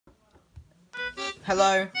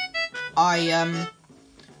Hello. I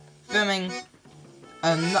filming.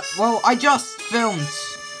 Well, I just filmed,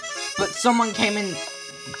 but someone came in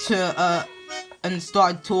to and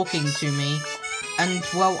started talking to me, and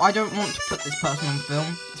well, I don't want to put this person on film.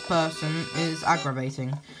 This person is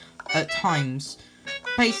aggravating at times.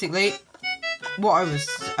 Basically, what I was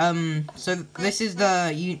so this is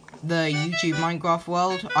the YouTube Minecraft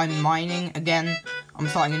world. I'm mining again. I'm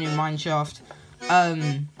starting a new mine shaft.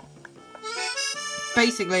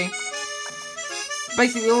 Basically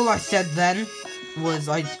all I said then was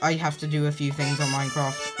I have to do a few things on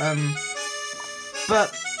Minecraft.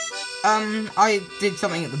 I did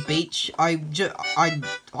something at the beach. I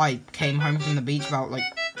came home from the beach about like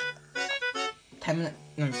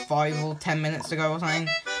 5 or 10 minutes ago or something.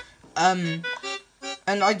 And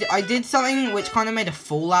I did something which kind of made a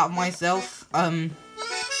fool out of myself.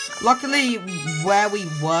 Luckily where we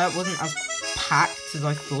were it wasn't as packed as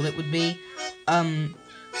I thought it would be.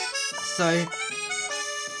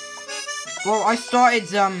 Well, I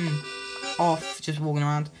started, off just walking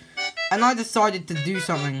around, and I decided to do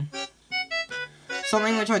something.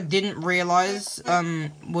 Something which I didn't realise,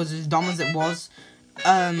 was as dumb as it was.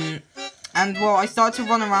 And, well, I started to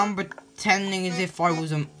run around pretending as if I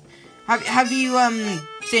was, Have you,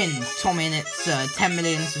 seen Tom Innett's, 10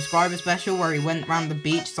 million subscriber special, where he went around the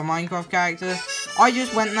beach as a Minecraft character? I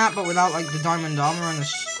just went that, but without, like, the diamond armor and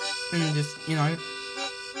and just, you know,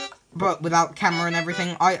 but without camera and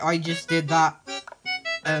everything. I just did that,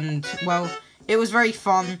 and, well, it was very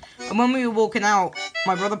fun. And when we were walking out,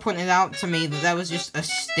 my brother pointed out to me that there was just a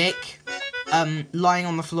stick, lying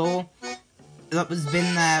on the floor, that was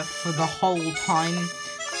been there for the whole time.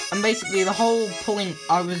 And basically, the whole point,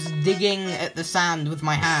 I was digging at the sand with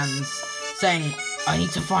my hands, saying, I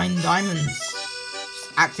need to find diamonds.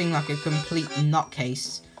 Just acting like a complete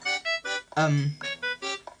nutcase.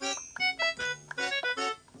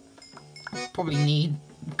 Probably need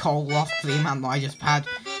coal after the amount that I just had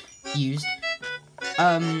used.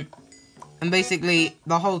 And basically,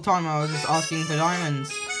 the whole time I was just asking for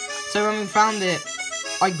diamonds. So when we found it,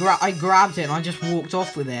 I grabbed it and I just walked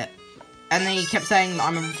off with it. And then he kept saying that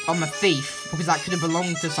I'm a thief, because that could have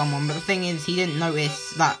belonged to someone. But the thing is, he didn't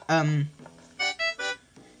notice that,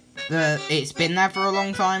 it's been there for a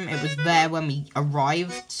long time. It was there when we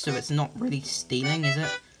arrived, so it's not really stealing, is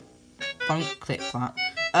it? Don't click that.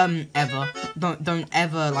 Ever. Don't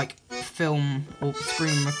ever, like, film or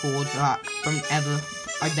screen record that. Don't ever.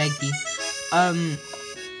 I beg you.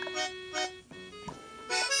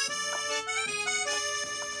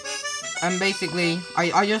 And basically,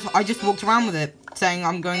 I just walked around with it, saying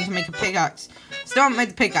I'm going to make a pickaxe. Still haven't made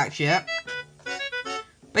the pickaxe yet.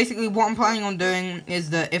 Basically, what I'm planning on doing is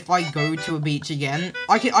that if I go to a beach again,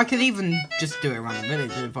 I could even just do it around the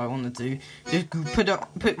village if I wanted to. Just put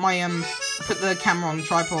the camera on the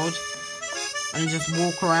tripod and just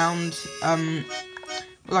walk around, with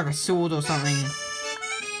like a sword or something.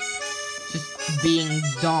 Just being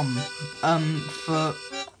dumb, for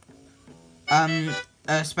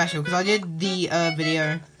special, because I did the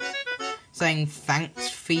video saying thanks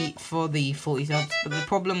for the 40 subs, but the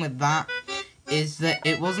problem with that is that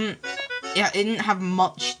it didn't have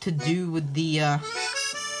much to do with the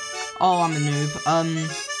oh, I'm a noob,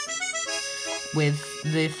 with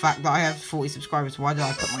the fact that I have 40 subscribers. Why did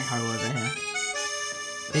I put my hoe over here?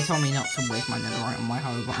 They told me not to waste my netherite on my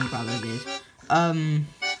hoe, but I'm glad I did.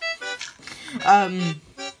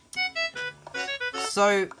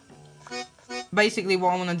 So basically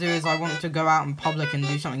what I want to do is I want to go out in public and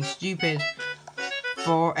do something stupid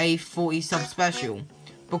for a 40 sub special.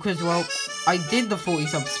 Because, well, I did the 40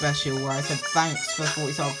 sub special where I said thanks for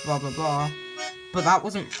 40 subs, blah blah blah. But that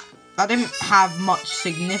didn't have much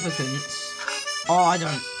significance. I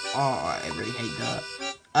really hate that.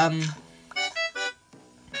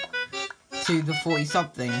 To the 40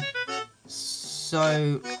 sub thing.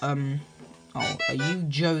 So, oh, are you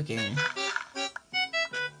joking?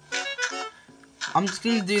 I'm just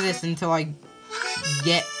gonna do this until I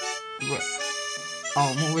get...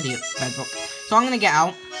 Oh, I'm already at bedrock. So I'm gonna get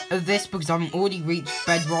out of this because I've already reached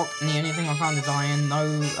bedrock, and the only thing I found is iron,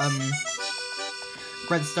 no,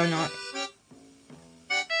 redstone.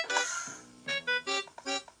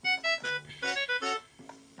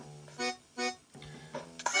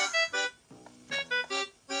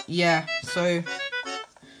 Yeah, so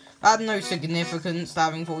that had no significance to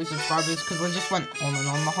having 40 subscribers because I just went on and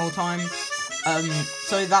on the whole time.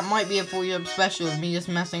 So that might be a 40 sub special of me just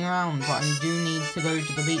messing around, but I do need to go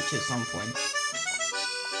to the beach at some point.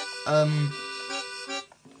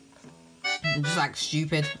 Just act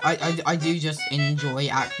stupid. I do just enjoy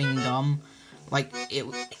acting dumb. Like,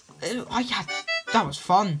 I had that was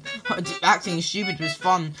fun. Acting stupid was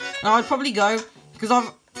fun. And I'd probably go, because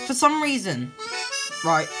for some reason,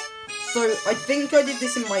 right, so I think I did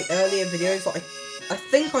this in my earlier videos, like, I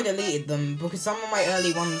think I deleted them, because some of my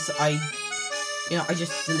early ones I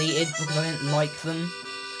just deleted because I didn't like them.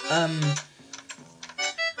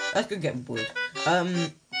 Let's go get wood.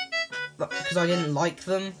 Because I didn't like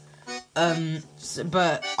them.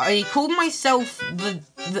 But I called myself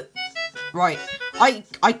right.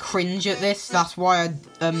 I cringe at this. That's why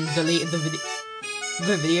I deleted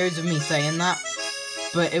the videos of me saying that.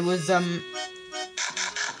 But it was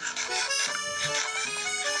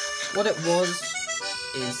what it was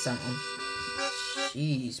is something.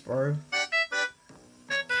 Jeez, bro.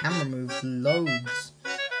 Camera moved loads.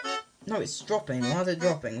 No, it's dropping. Why is it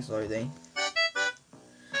dropping slowly?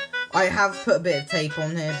 I have put a bit of tape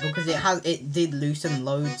on here because it did loosen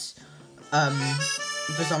loads,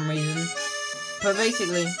 for some reason. But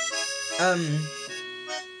basically,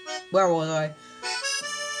 where was I?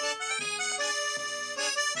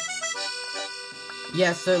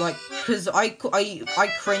 Yeah, so like, cause I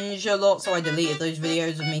cringe a lot, so I deleted those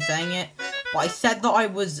videos of me saying it. But I said that I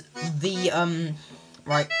was the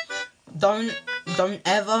right. Don't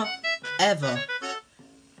ever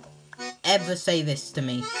say this to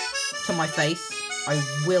me. To my face, I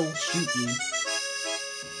will shoot you.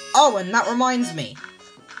 Oh, and that reminds me.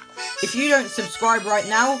 If you don't subscribe right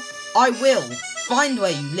now, I will find where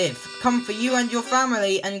you live, come for you and your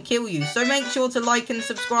family, and kill you. So make sure to like and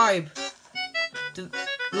subscribe. To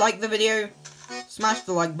like the video, smash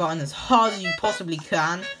the like button as hard as you possibly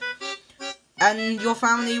can, and your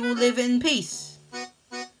family will live in peace.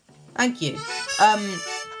 Thank you.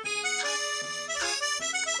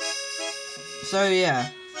 So yeah.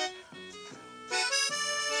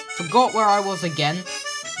 Forgot where I was again.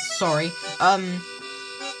 Sorry.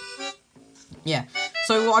 Yeah.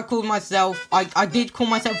 So what I called myself, I did call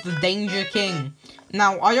myself the Danger King.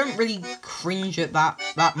 Now, I don't really cringe at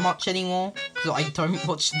that much anymore, because I don't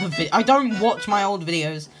watch I don't watch my old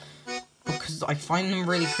videos, because I find them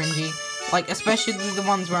really cringy. Like, especially the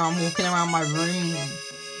ones where I'm walking around my room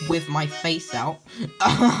with my face out.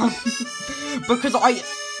 Because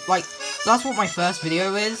that's what my first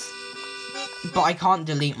video is. But I can't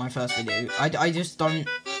delete my first video. I just don't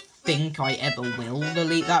think I ever will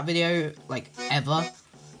delete that video, like, ever.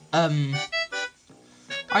 I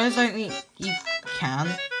just don't think you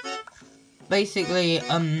can. Basically,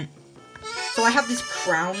 so I have this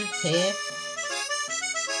crown here.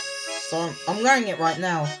 So I'm wearing it right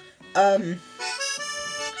now.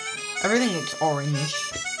 Everything looks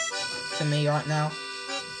orange to me right now.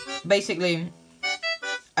 Basically,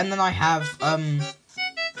 and then I have,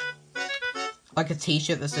 like a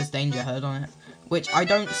t-shirt that says Danger Heard on it, which I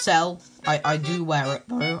don't sell. I do wear it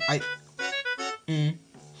though.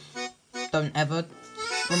 Don't ever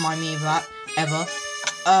remind me of that, ever.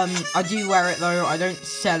 I do wear it though. I don't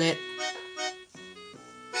sell it.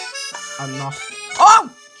 Enough. Oh!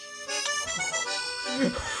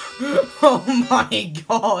 Oh my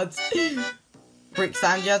god. Rick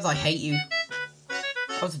Sanchez, I hate you.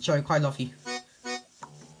 That was a joke. I love you.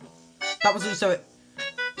 That was also it.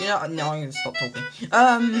 You know, no, I'm gonna stop talking.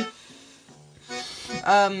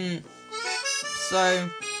 So,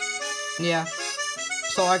 yeah.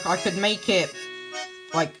 So, I could make it,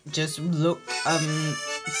 like, just look,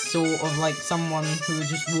 sort of like someone who would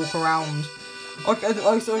just walk around. I could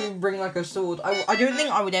also bring, like, a sword. I don't think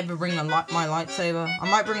I would ever bring my lightsaber. I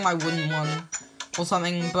might bring my wooden one or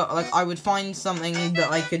something, but, like, I would find something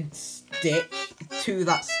that I could stick to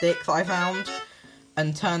that stick that I found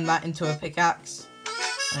and turn that into a pickaxe.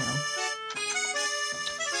 Hang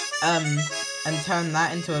on. And turn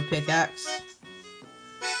that into a pickaxe.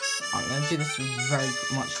 I'm gonna do this with very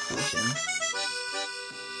much caution.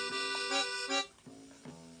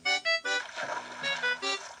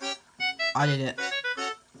 I did it.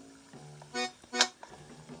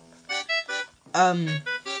 And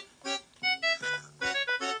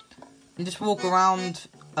just walk around,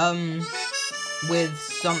 with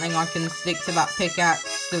something I can stick to that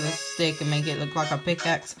pickaxe, to the stick, and make it look like a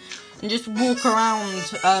pickaxe. And just walk around,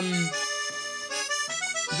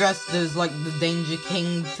 dressed as, like, the Danger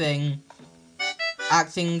King thing,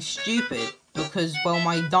 acting stupid, because, well,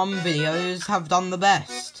 my dumb videos have done the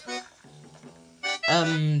best.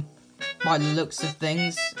 By the looks of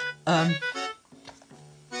things.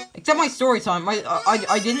 Except my story time.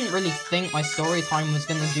 I didn't really think my story time was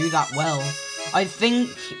gonna do that well. I think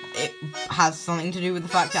it has something to do with the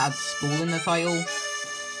fact it had school in the title.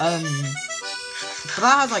 But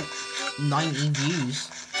that has, like, 90 views.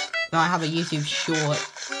 Then I have a YouTube short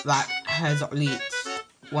that has at least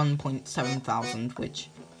 1.7 thousand, which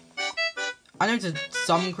I know to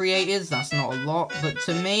some creators that's not a lot, but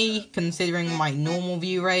to me, considering my normal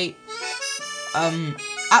view rate,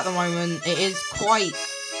 at the moment,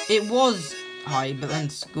 it was high, but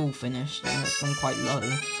then school finished, and it's gone quite low.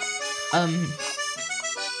 I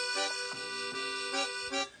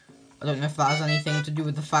don't know if that has anything to do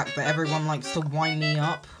with the fact that everyone likes to wind me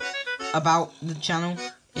up about the channel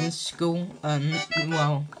in school.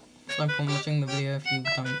 Well, no point watching the video if you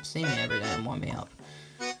don't see me every day and wind me up.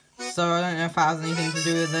 So I don't know if that has anything to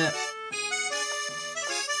do with it.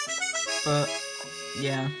 But,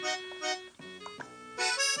 yeah.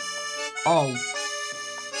 Oh.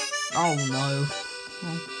 Oh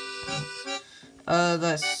no.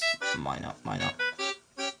 That's mine up.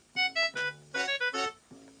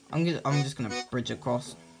 I'm just gonna bridge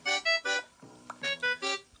across.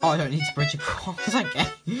 Oh, I don't need to bridge across. Okay.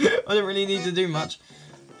 I don't really need to do much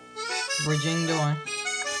bridging, do I?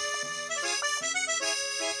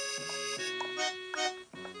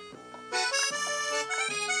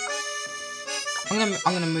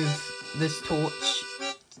 I'm gonna move this torch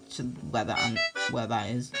to where that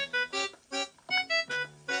is.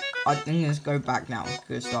 I think let's go back now.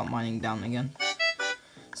 Go start mining down again.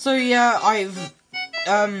 So yeah, I've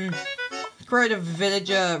created a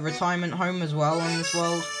villager retirement home as well in this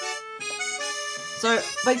world. So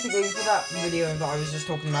basically, for that video that I was just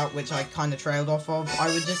talking about, which I kind of trailed off of, I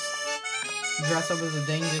would just dress up as a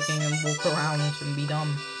Danger King and walk around and be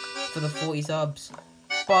done for the 40 subs.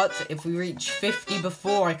 But if we reach 50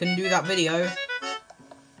 before I can do that video,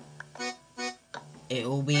 it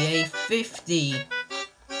will be a 50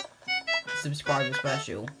 subscriber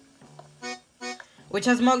special, which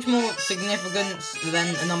has much more significance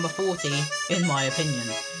than a number 40 in my opinion,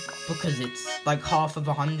 because it's like half of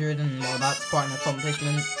 100, and well, that's quite an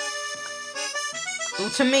accomplishment.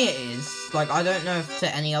 Well, to me it is. Like, I don't know if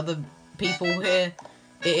to any other people here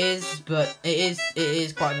it is, but it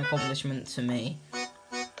is quite an accomplishment to me,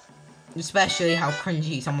 especially how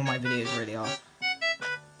cringy some of my videos really are.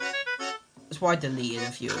 That's why I deleted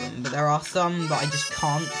a few of them, but there are some that I just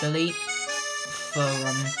can't delete for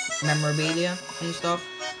memorabilia and stuff.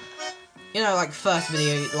 You know, like first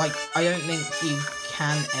video, like I don't think you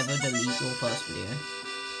can ever delete your first video.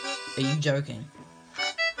 Are you joking?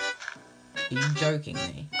 Are you joking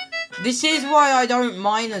me? This is why I don't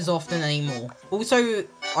mine as often anymore. Also,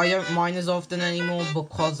 I don't mine as often anymore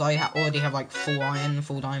because I already have like full iron,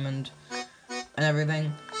 full diamond, and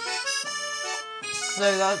everything.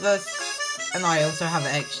 So that's... And I also have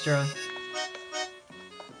extra.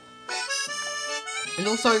 And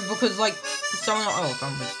also because, like, someone... Oh, I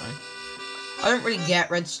found redstone. I don't really get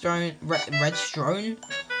redstone... Redstone?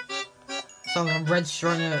 Someone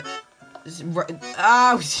redstone...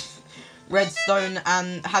 Redstone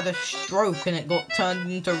and had a stroke and it got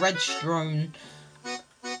turned into redstone.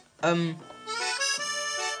 Yeah,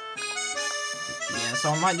 so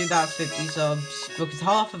I might do that at 50 subs, because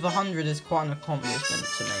half of 100 is quite an accomplishment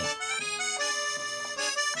to me.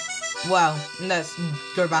 Well, let's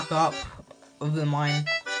go back up of the mine.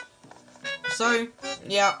 So,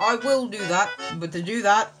 yeah, I will do that, but to do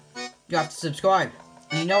that, you have to subscribe.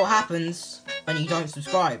 And you know what happens when you don't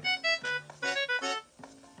subscribe.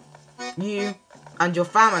 You and your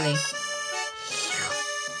family.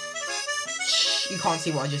 You can't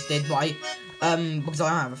see what I just did, but because I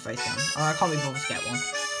don't have a face cam. I can't be bothered to get one.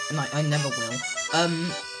 And I never will.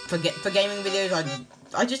 For gaming videos,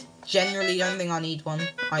 I just generally don't think I need one.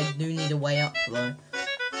 I do need a way up, though.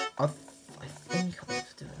 I think I want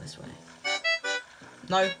to do it this way.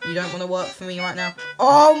 No, you don't want to work for me right now?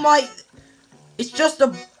 Oh my... It's just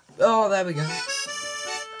a... Oh, there we go.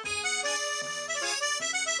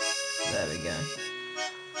 There we go.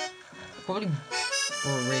 Probably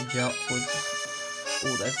bridge upwards.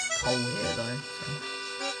 Oh, there's coal here, though. So.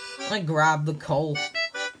 I'm gonna grab the coal.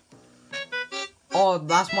 Oh,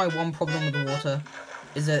 that's my one problem with the water.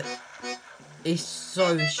 Is that it's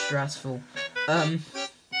so stressful.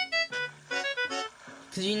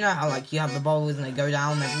 Because you know how, like, you have the bubbles and they go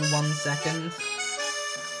down every 1 second?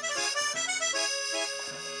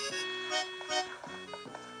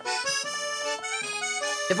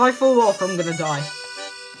 If I fall off, I'm gonna die.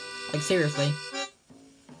 Like, seriously.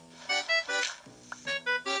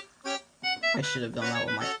 I should have done that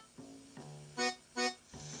with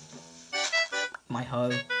my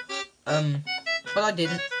hoe. But I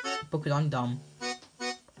didn't, because I'm dumb.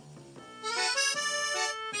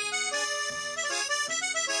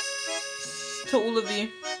 To all of you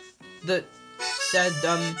that said,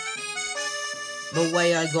 the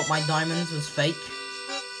way I got my diamonds was fake,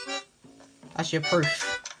 that's your proof.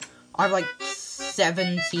 I have like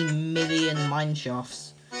 70 million mine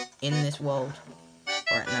shafts in this world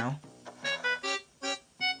right now.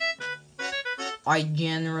 I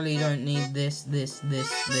generally don't need this.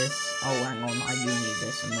 Oh, hang on, I do need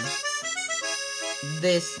this and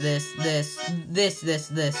this.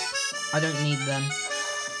 I don't need them.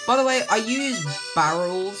 By the way, I use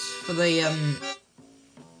barrels for the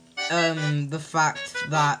fact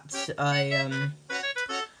that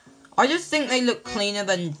I just think they look cleaner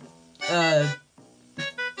than,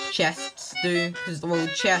 chests do, because, well,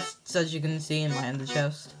 chests, as you can see in my ender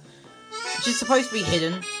chest, which is supposed to be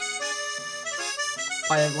hidden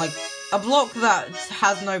by, like, a block that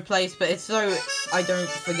has no place, but it's so I don't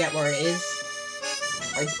forget where it is.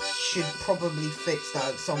 I should probably fix that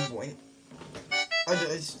at some point. I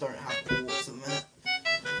just don't have ports at the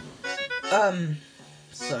minute.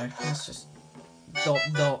 So, let's just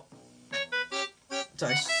dot.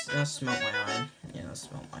 Sorry, let's smelt my iron. Yeah, let's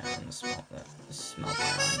smelt my iron. Let's smelt my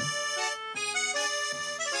iron.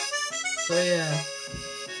 So, yeah.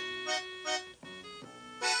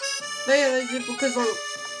 They do, because, like,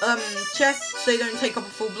 chests, they don't take up a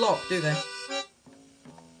full block, do they?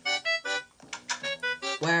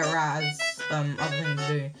 Whereas, other things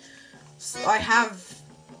do. So I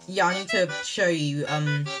need to show you,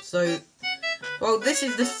 well, this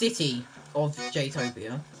is the city of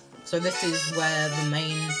Jaytopia. So this is where the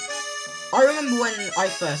main, I remember when I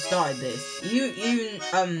first started this,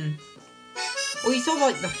 well, you saw,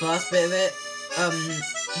 like, the first bit of it,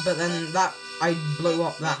 but then I blew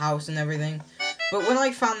up that house and everything. But when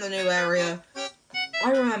I found the new area,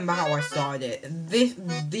 I remember how I started it.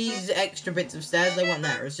 These extra bits of stairs, they weren't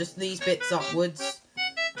there. It was just these bits upwards.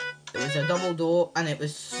 It was a double door, and it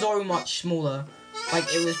was so much smaller. Like,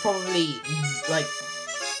 it was probably, like,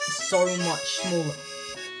 so much smaller.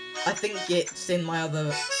 I think it's in my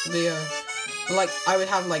other video. But, like, I would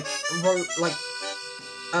have, like,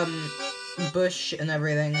 bush and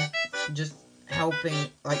everything, just helping,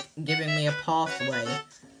 like, giving me a pathway.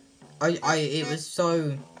 It was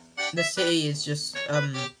so, the city is just,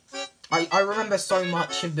 I remember so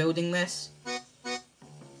much of building this.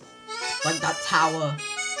 Like, that tower,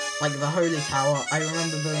 like, the holy tower, I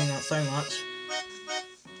remember building that so much.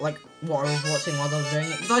 Like, what I was watching while I was doing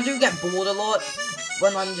it. Because I do get bored a lot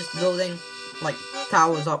when I'm just building, like,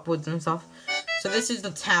 towers upwards and stuff. So this is the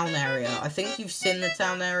town area. I think you've seen the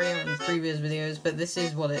town area in previous videos, but this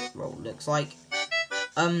is what it looks like.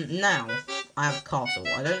 Now, I have a castle.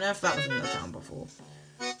 I don't know if that was in the town before.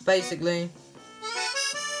 Basically,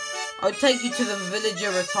 I would take you to the villager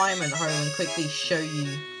retirement home and quickly show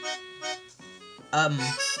you,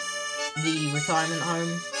 the retirement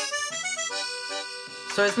home.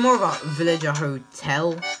 So it's more of a villager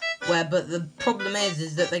hotel, but the problem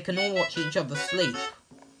is that they can all watch each other sleep.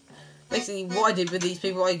 Basically, what I did with these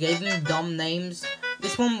people, I gave them dumb names.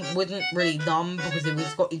 This one wasn't really dumb because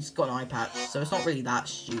it's got an eye patch, so it's not really that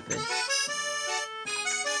stupid.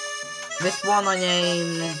 This one I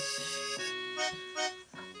named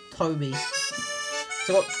Toby.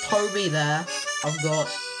 So I've got Toby there. I've got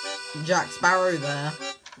Jack Sparrow there.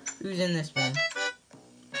 Who's in this one?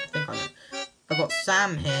 I think I know. I've got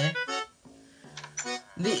Sam here.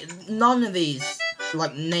 None of these,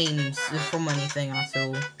 like, names are from anything at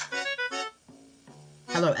all.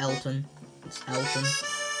 Hello, Elton. It's Elton.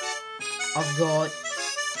 I've got...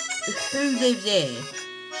 Who lives here?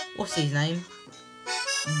 What's his name?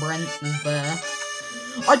 Brent is there.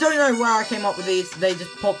 I don't know where I came up with these. They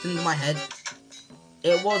just popped into my head.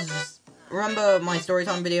 It was... Remember my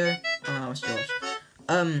storytime video? Oh, that was Josh.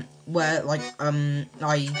 Where, like,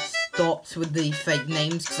 I stopped with the fake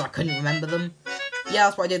names because I couldn't remember them. Yeah,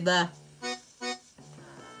 that's what I did there.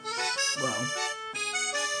 Well.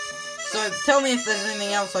 So, tell me if there's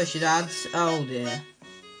anything else I should add. Oh, dear.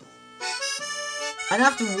 I'd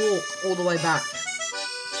have to walk all the way back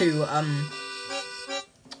to,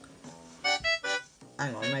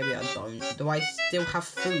 hang on, maybe I don't. Do I still have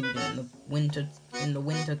food in the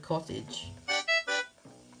winter cottage?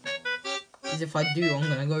 Because if I do, I'm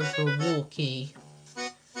gonna go for a walkie.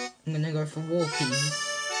 I'm gonna go for walkies.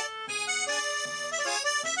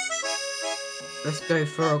 Let's go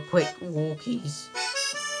for a quick walkies.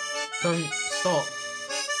 Don't stop.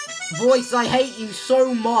 Voice, I hate you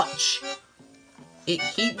so much! It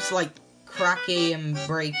keeps, like, cracky and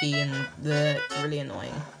breaky and it's really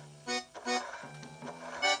annoying.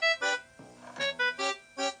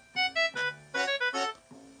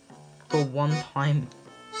 For one time.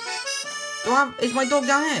 Is my dog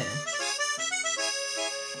down here?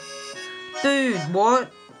 Dude,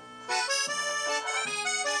 what?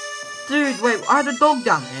 Dude, wait, I had a dog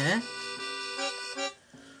down here.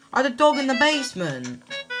 I had a dog in the basement.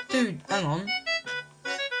 Dude, hang on.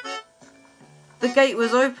 The gate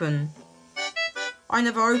was open. I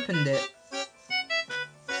never opened it.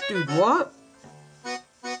 Dude, what?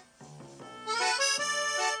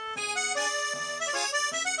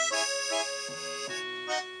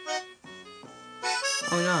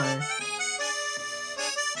 Oh no.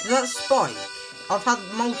 Is that Spike? I've had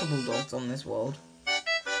multiple dogs on this world.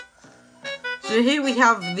 So here we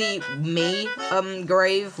have the me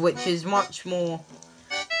grave, which is much more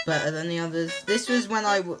better than the others. This was when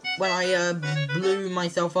I blew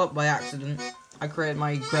myself up by accident. I created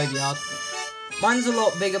my graveyard. Mine's a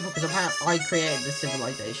lot bigger because apparently I created the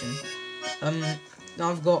civilization. Now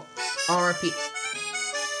I've got RIP.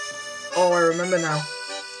 Oh, I remember now.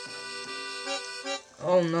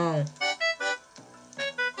 Oh no.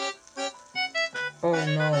 Oh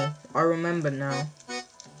no. I remember now.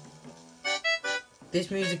 This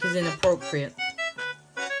music is inappropriate.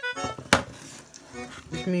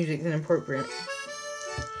 This music is inappropriate.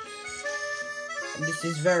 This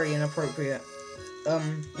is very inappropriate.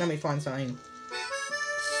 Let me find something.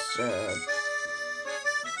 So...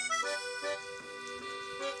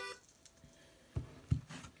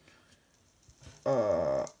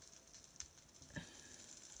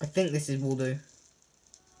 I think this will do.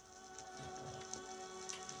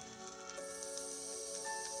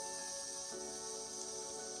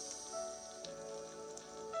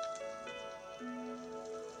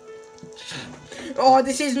 Oh,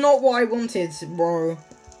 this is not what I wanted, bro.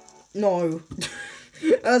 No.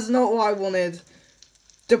 That's not what I wanted.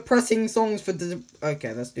 Depressing songs for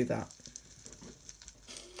okay, let's do that.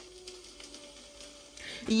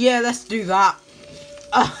 Yeah, let's do that.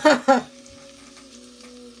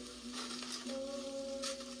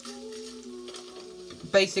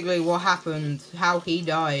 Basically, what happened, how he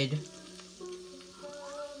died,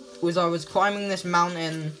 was I was climbing this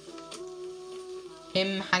mountain,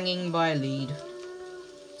 him hanging by a lead,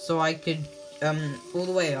 so I could, all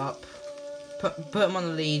the way up, put him on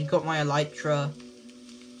the lead, got my elytra,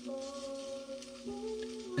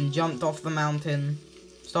 and jumped off the mountain,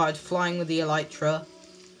 started flying with the elytra.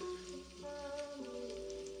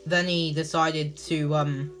 Then he decided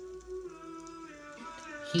to,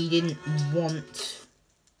 he didn't want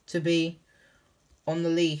to be on the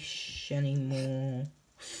leash anymore.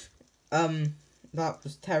 That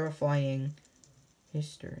was terrifying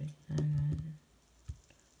history.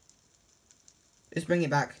 Let's bring it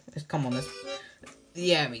back. Let's come on,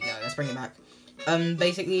 yeah, we go, let's bring it back.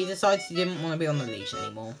 Basically he decided he didn't want to be on the leash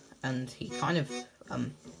anymore, and he kind of,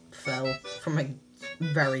 fell from a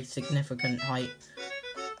very significant height.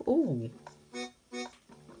 Ooh.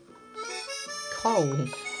 Coal.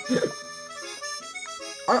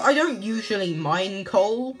 I don't usually mine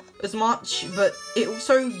coal as much, but it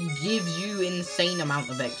also gives you insane amount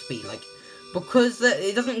of XP, like, because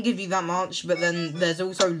it doesn't give you that much, but then there's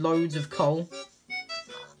also loads of coal.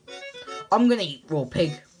 I'm gonna eat raw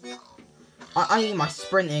pig. I need my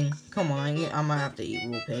sprinting. Come on, I might have to eat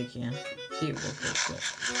raw pig, yeah. Eat raw pig, but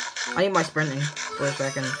I need my sprinting for a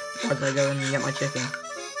second, as I go and get my chicken.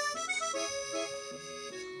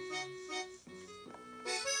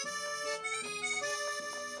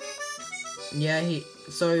 Yeah,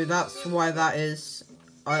 so that's why that is.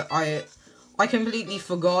 I completely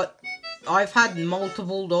forgot. I've had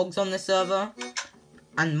multiple dogs on this server,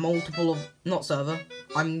 and not server.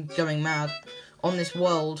 I'm going mad. On this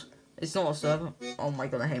world, it's not a server. Oh my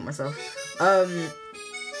god, I hate myself.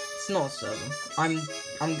 It's not a server.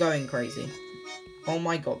 I'm going crazy. Oh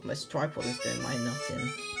my god, this tripod is doing my nuts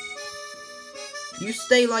in. You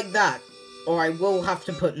stay like that, or I will have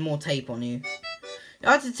to put more tape on you.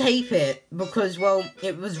 I had to tape it because, well,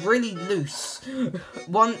 it was really loose.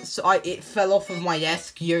 Once it fell off of my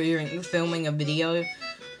desk during filming a video,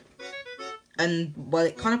 and, well,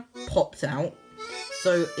 it kind of popped out,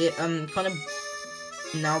 so it, kind of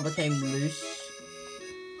now became loose.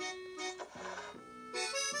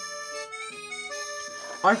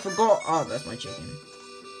 I forgot, oh, that's my chicken.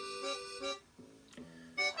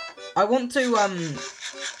 I want to,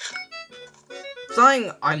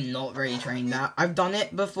 something I'm not very trained at. I've done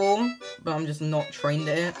it before, but I'm just not trained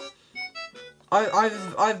at it.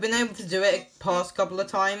 I've been able to do it past couple of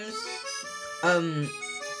times,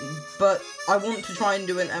 but I want to try and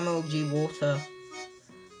do an MLG water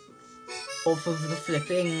off of the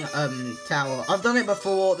flipping tower. I've done it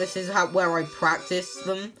before. This is where I practiced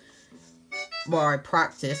them.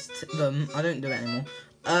 I don't do it anymore.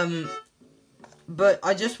 But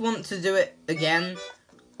I just want to do it again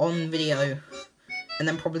on video. And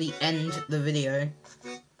then probably end the video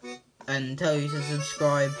and tell you to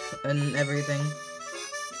subscribe and everything.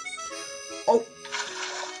 Oh,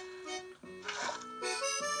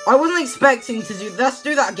 I wasn't expecting to do. Let's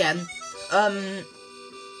do that again.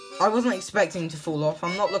 I wasn't expecting to fall off.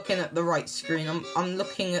 I'm not looking at the right screen. I'm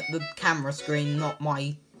looking at the camera screen, not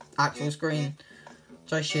my actual screen,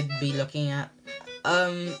 which I should be looking at.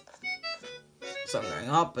 So I'm going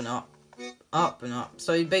up and up up and up.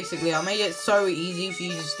 So basically, I made it so easy for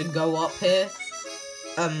you just to go up here.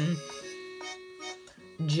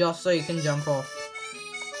 Just so you can jump off.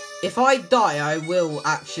 If I die, I will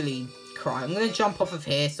actually cry. I'm gonna jump off of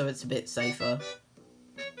here so it's a bit safer.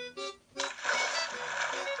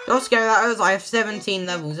 How scary that is. I have 17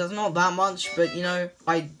 levels. That's not that much, but you know,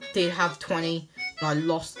 I did have 20. And I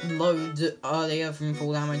lost loads earlier from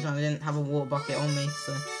fall damage, and I didn't have a water bucket on me,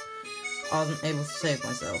 so I wasn't able to save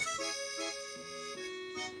myself.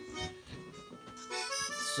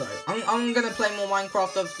 So, I'm gonna play more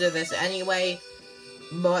Minecraft after this anyway,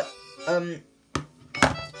 but,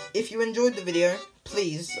 if you enjoyed the video,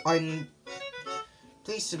 please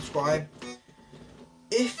subscribe.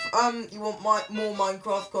 If, you want more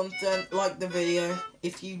Minecraft content, like the video.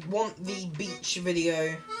 If you want the beach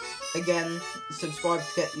video, again, subscribe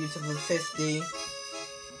to get you to the 50,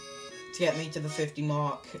 to get me to the 50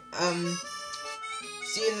 mark.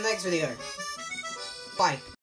 See you in the next video. Bye.